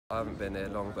I haven't been here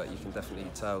long, but you can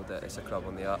definitely tell that it's a club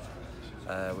on the up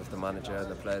with the manager and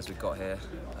the players we've got here.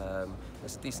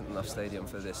 It's a decent enough stadium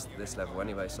for this level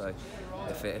anyway, so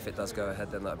if it does go ahead,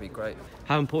 then that'd be great.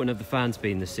 How important have the fans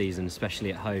been this season,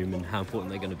 especially at home, and how important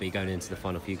they're going to be going into the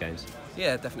final few games?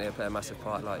 Yeah, definitely they play a massive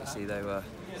part. Like you see, they were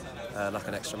like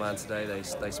an extra man today.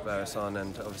 They spur us on,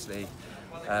 and obviously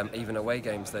even away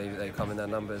games they come in their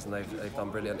numbers, and they've done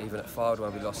brilliant. Even at Fylde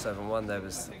when we lost 7-1, there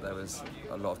was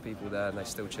a lot of people there, and they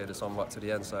still cheered us on right to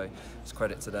the end. So it's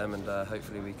credit to them, and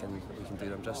hopefully we can do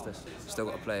them justice. Still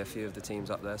got to play a few of the teams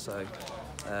up there, so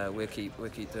we'll keep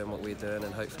doing what we're doing,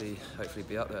 and hopefully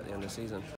be up there at the end of the season.